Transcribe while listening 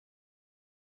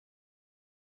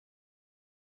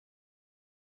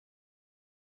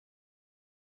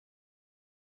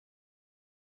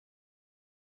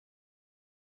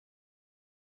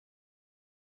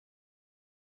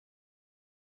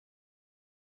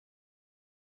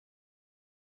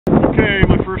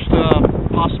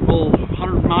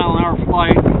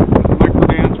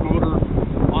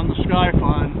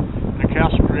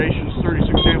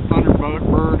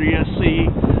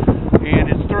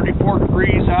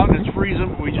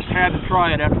but we just had to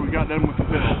try it after we got done with the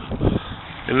build.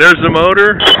 And there's the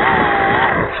motor,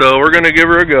 so we're going to give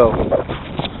her a go.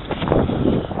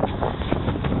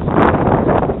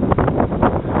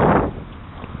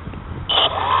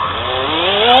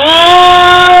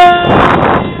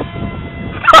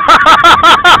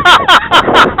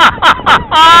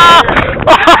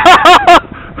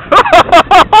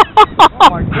 Oh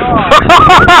my God!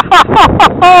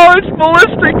 Oh, it's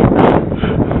ballistic!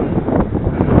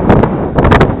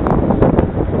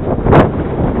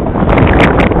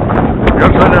 Go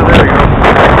upside down, there you go.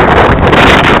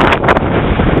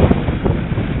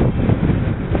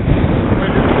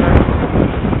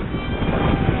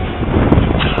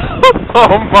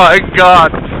 Oh my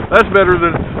God! That's better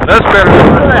than the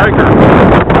Tiger.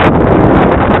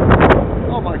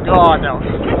 Oh my God! Now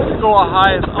let's go as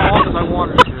high as long as I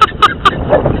wanted to.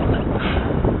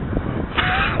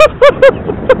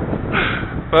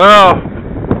 Oh.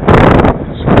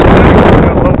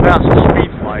 Low pass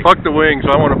speed's like. Fuck the wings.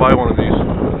 I want to buy one of these.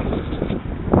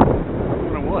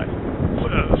 What?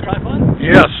 Skyfun?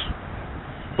 Yes.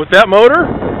 With that motor?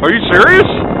 Are you serious?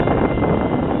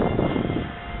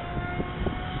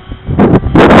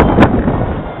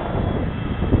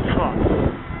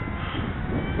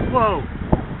 Whoa.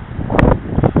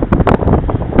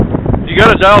 You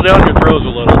gotta dial down your throws a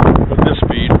little with this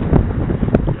speed.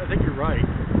 I think you're right.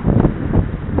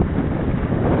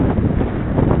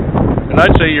 And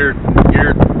I'd say you're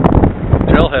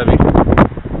tail heavy.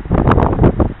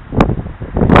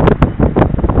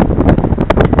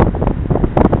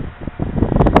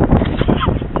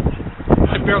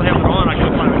 I barely have it on, I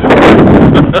couldn't find it.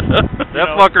 That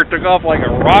fucker took off like a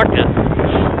rocket.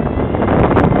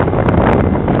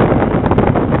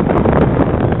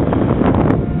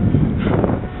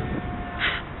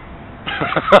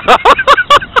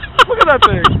 Look at that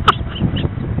thing.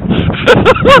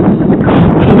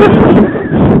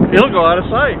 It'll go out of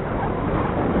sight.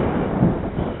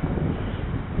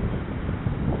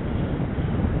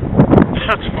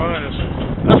 That's fun.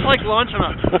 That's like launching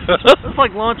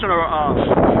a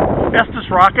Estes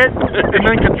rocket and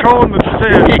then controlling the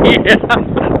descent. Yeah.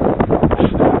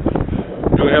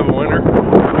 Do we have a winner?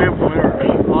 We have a winner.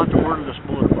 I'll have to order this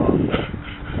bullet, Bob.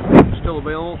 Still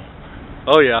available?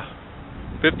 Oh yeah.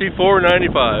 $54.95.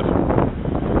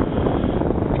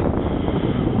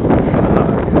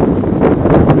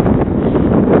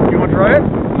 You want to try it?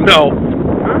 No.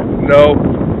 Huh? No.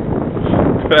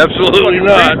 Absolutely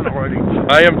not.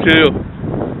 I am too.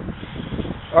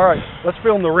 All right, let's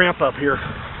film the ramp up here. I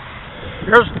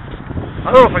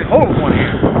don't know if I can hold it with one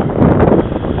hand.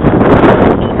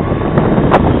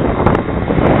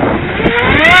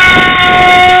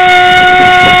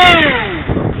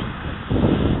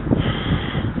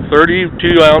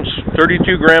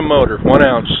 .32 gram motor, 1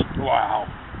 ounce. Wow.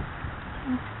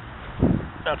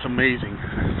 That's amazing.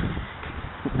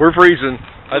 We're freezing.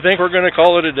 I think we're going to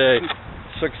call it a day.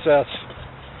 Success.